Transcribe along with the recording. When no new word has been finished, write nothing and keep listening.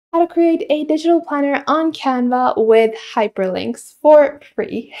How to create a digital planner on Canva with hyperlinks for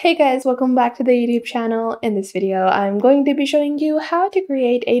free. Hey guys, welcome back to the YouTube channel. In this video, I'm going to be showing you how to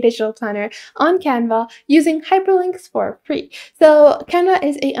create a digital planner on Canva using hyperlinks for free. So Canva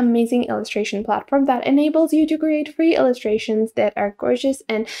is an amazing illustration platform that enables you to create free illustrations that are gorgeous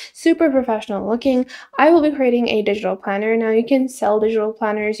and super professional looking. I will be creating a digital planner. Now you can sell digital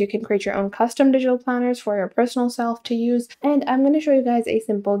planners, you can create your own custom digital planners for your personal self to use, and I'm going to show you guys a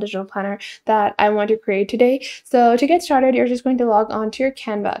simple digital planner that I want to create today. So to get started, you're just going to log on to your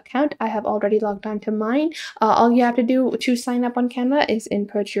Canva account. I have already logged on to mine. All you have to do to sign up on Canva is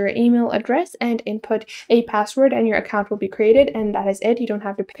input your email address and input a password, and your account will be created, and that is it. You don't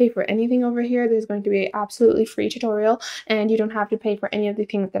have to pay for anything over here. There's going to be an absolutely free tutorial, and you don't have to pay for any of the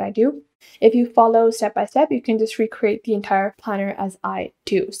things that I do. If you follow step by step, you can just recreate the entire planner as I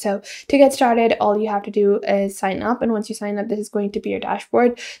do. So to get started, all you have to do is sign up, and once you sign up, this is going to be your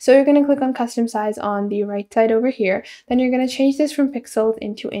dashboard. So you're going to click on custom size on the right side over here. Then you're going to change this from pixels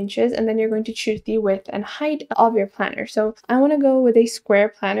into inches, and then you're going to choose the width and height of your planner. So I want to go with a square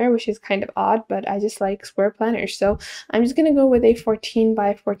planner, which is kind of odd, but I just like square planners. So I'm just going to go with a 14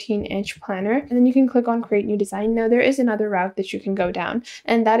 by 14 inch planner, and then you can click on create new design. Now there is another route that you can go down,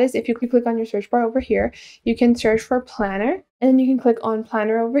 and that is if you click on your search bar over here, you can search for planner, and then you can click on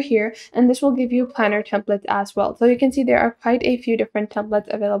planner over here, and this will give you planner templates as well. So you can see there are quite a few different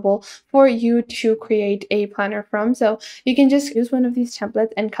templates available for you to create a planner from. So you can just use one of these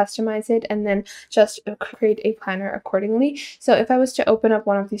templates and customize it, and then just create a planner accordingly. So if I was to open up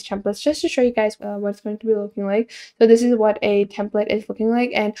one of these templates just to show you guys what it's going to be looking like. So this is what a template is looking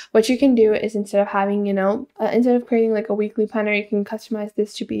like, and what you can do is instead of having, instead of creating like a weekly planner, you can customize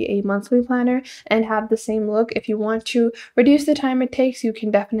this to be a monthly planner and have the same look. If you want to reduce the time it takes, you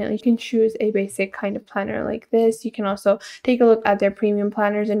can choose a basic kind of planner like this. You can also take a look at their premium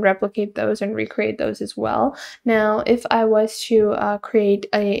planners and replicate those and recreate those as well. Now if I was to create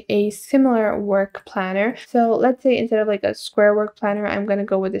a similar work planner, so let's say instead of like a square work planner, I'm going to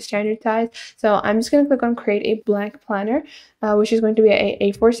go with the standard size. So I'm just going to click on create a blank planner, which is going to be a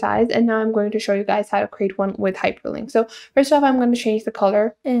A4 size, and now I'm going to show you guys how to create one with hyperlinks. So first off, I'm going to change the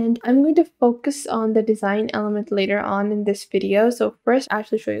color, and I'm going to focus on the design element later on in this video. So first, I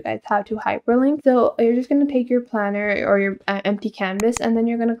actually show you guys how to hyperlink. So you're just going to take your planner or your empty canvas, and then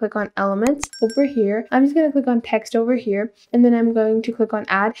you're going to click on elements over here. I'm just going to click on text over here, and then I'm going to click on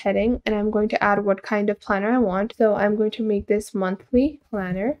add heading, and I'm going to add what kind of planner I want. So I'm going to make this monthly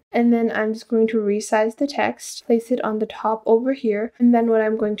planner, and then I'm just going to resize the text, place it on the top over here, and then what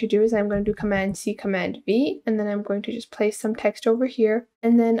I'm going to do is I'm going to do Command C, Command V, and then I'm going to just place some text over here,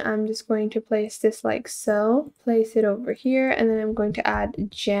 and then I'm just going to place this like so, place it over here, and then I'm going to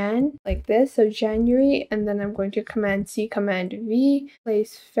add Jan like this, so January, and then I'm going to Command C, Command V,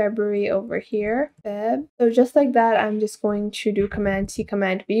 place February over here, Feb. So just like that, I'm just going to do Command C,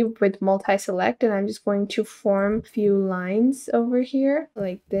 Command V with multi-select, and I'm just going to form a few lines over here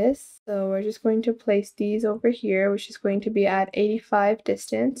like this. So we're just going to place these over here, which is going to be at 85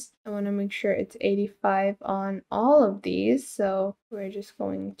 distance. I want to make sure it's 85 on all of these, so we're just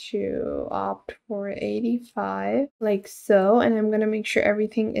going to opt for 85 like so, and I'm going to make sure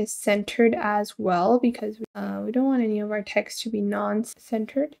everything is centered as well, because we don't want any of our text to be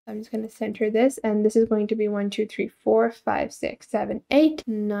non-centered. I'm just going to center this, and this is going to be 1 2 3 4 5 6 7 8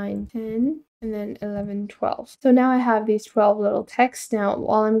 9 10 and then 11, 12. So now I have these 12 little texts. Now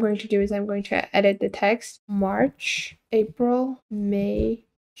all I'm going to do is I'm going to edit the text. March, April, May,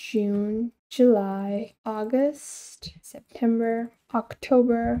 June, July, August, September,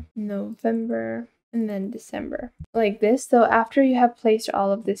 October, November, and then December like this. So after you have placed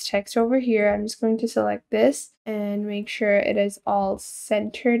all of this text over here, I'm just going to select this and make sure it is all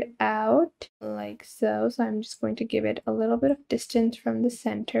centered out like so. So I'm just going to give it a little bit of distance from the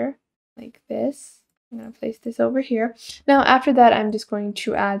center like this. I'm going to place this over here. Now after that, I'm just going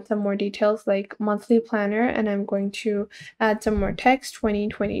to add some more details like monthly planner, and I'm going to add some more text,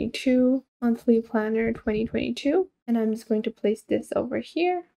 2022, monthly planner 2022, and I'm just going to place this over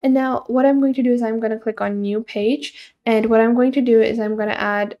here. And now what I'm going to do is I'm going to click on new page, and what I'm going to do is I'm going to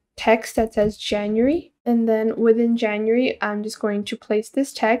add text that says January, and then within January I'm just going to place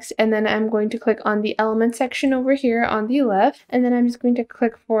this text, and then I'm going to click on the element section over here on the left, and then I'm just going to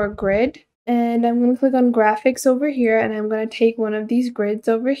click for grid, And I'm going to click on graphics over here, and I'm going to take one of these grids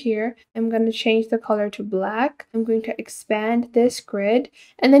over here. I'm going to change the color to black. I'm going to expand this grid,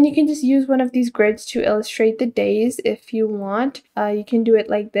 and then you can just use one of these grids to illustrate the days if you want. You can do it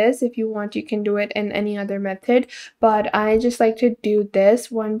like this. If you want, you can do it in any other method, but I just like to do this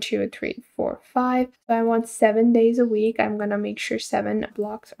 1, 2, 3, 4, 5. So I want 7 days a week. I'm going to make sure 7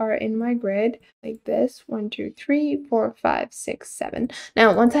 blocks are in my grid like this: 1, 2, 3, 4, 5, 6, 7.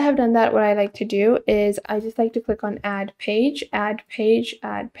 Now, once I have done that, what I like to do is I just like to click on add page, add page,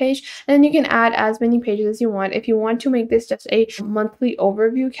 add page, and then you can add as many pages as you want. If you want to make this just a monthly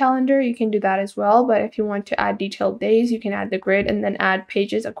overview calendar, you can do that as well. But if you want to add detailed days, you can add the grid and then add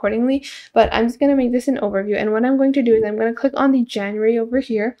pages accordingly. But I'm just going to make this an overview. And what I'm going to do is I'm going to click on the January over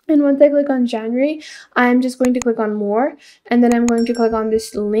here. And once I click on January, I'm just going to click on more. And then I'm going to click on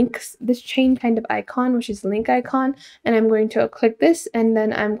this links, this chain kind of icon, which is link icon. And I'm going to click this, and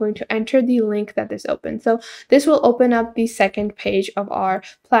then I'm going to enter the link that this opens. So this will open up the second page of our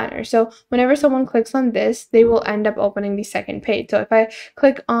planner. So whenever someone clicks on this, they will end up opening the second page. So if I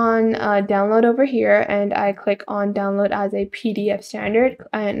click on download over here, and I click on download as a PDF standard,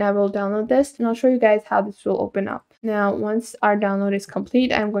 and I will download this, and I'll show you guys how this will open up. Now, once our download is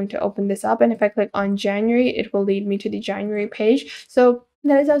complete, I'm going to open this up, and if I click on January, it will lead me to the January page. So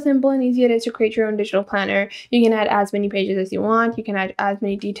that is how simple and easy it is to create your own digital planner. You can add as many pages as you want. You can add as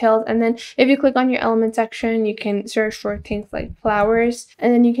many details. And then if you click on your element section, you can search for things like flowers,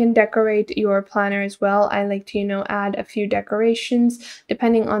 and then you can decorate your planner as well. I like to, add a few decorations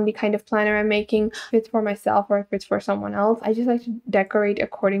depending on the kind of planner I'm making, if it's for myself or if it's for someone else. I just like to decorate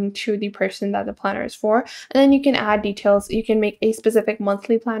according to the person that the planner is for. And then you can add details. You can make a specific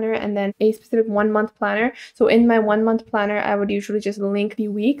monthly planner and then a specific 1-month planner. So in my 1-month planner, I would usually just link the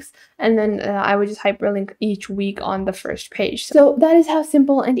weeks, and then I would just hyperlink each week on the first page. So that is how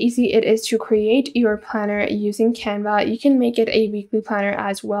simple and easy it is to create your planner using Canva. You can make it a weekly planner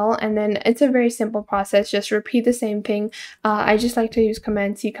as well, and then it's a very simple process. Just repeat the same thing. I just like to use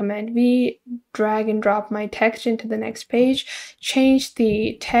Command C, Command V, drag and drop my text into the next page, change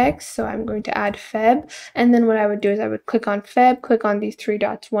the text. So I'm going to add Feb, and then what I would do is I would click on Feb, click on these 3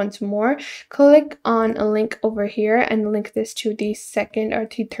 dots once more, click on a link over here, and link this to the second or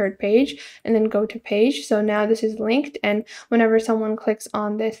the third page, and then go to page. So now this is linked, and whenever someone clicks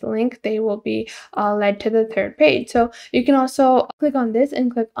on this link, they will be led to the third page. So you can also click on this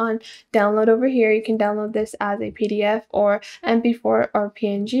and click on download over here. You can download this as a PDF or MP4 or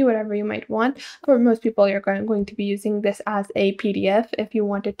PNG, whatever you might want. For most people, you're going to be using this as a PDF if you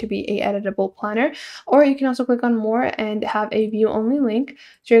want it to be a editable planner. Or you can also click on more and have a view only link.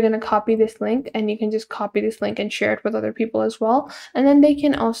 So you're going to copy this link, and you can just copy this link and share it with other people as well. And then they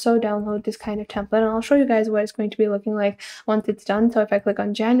can also download this kind of template, and I'll show you guys what it's going to be looking like once it's done. So if I click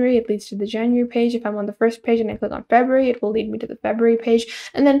on January, it leads to the January page. If I'm on the first page and I click on February, it will lead me to the February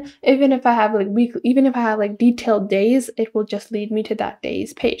page. And then even if I have like detailed days, it will just lead me to that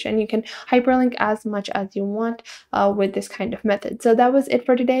day's page. And you can hyperlink as much as you want with this kind of method. So that was it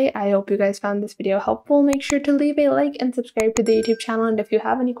for today. I hope you guys found this video helpful. Make sure to leave a like and subscribe to the YouTube channel. And if you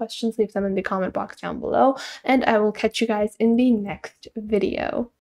have any questions, leave them in the comment box down below. And I will catch you guys in the next video.